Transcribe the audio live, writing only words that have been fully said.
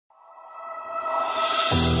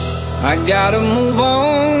I gotta move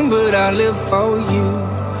on, but I live for you.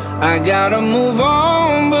 I gotta move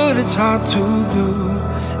on, but it's hard to do.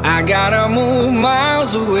 I gotta move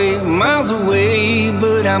miles away,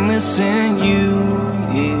 but I'm missing you,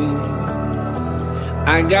 yeah.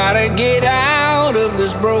 I gotta get out of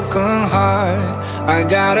this broken heart. I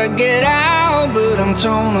gotta get out, but I'm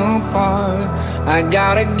torn apart. I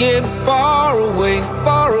gotta get far away,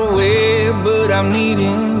 but I'm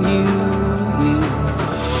needing you, yeah.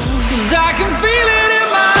 'Cause I can feel it in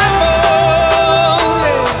my bones,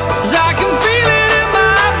 yeah. 'Cause I can feel it in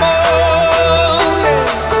my bones,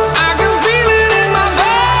 yeah. I can feel it in my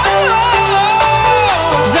bones.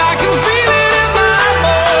 'Cause I can feel it in my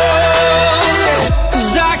bones, yeah.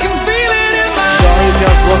 'Cause I can feel it in my bones. Daria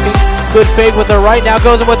Jones looking. Good fade with her right, now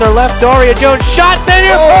goes in with her left. Daria Jones shot, then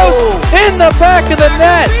your post in the back of the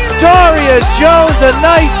net. Daria Jones, a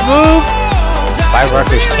nice move. By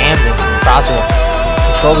Rutgers, Camden, Croswell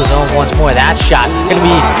control the zone once more. That shot going to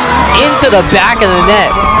be into the back of the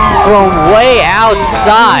net from way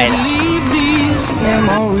outside. Leave these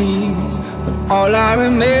memories, but all I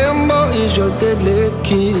remember is your deadly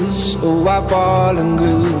kiss. Oh, I've fallen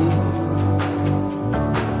good.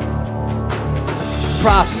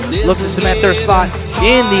 Props look to cement their spot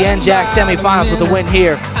in the NJAC semifinals with a win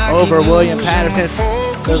here over William Patterson.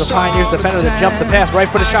 There's the Pioneers defender that jumped the pass.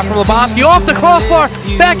 Right-footed shot from Lebowski off the crossbar.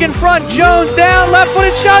 Back in front. Jones down.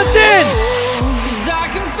 Left-footed shot's in.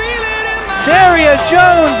 Daria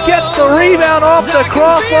Jones gets the rebound off the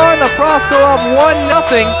crossbar, and the Pros go up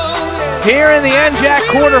 1-0 here in the NJAC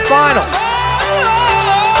quarterfinal.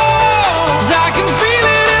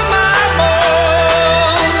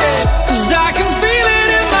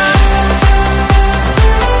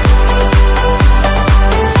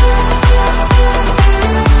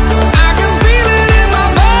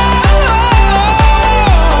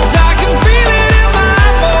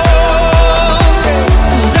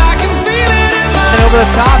 Over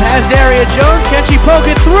the top has Daria Jones. Can she poke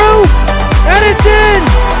it through? And it's in!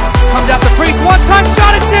 Comes out the crease. One-time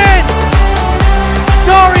shot, it's in!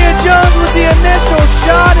 Daria Jones with the initial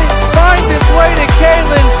shot. It finds its way to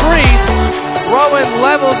Caitlin Freeze. Rowan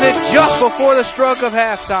levels it just before the stroke of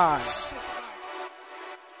halftime.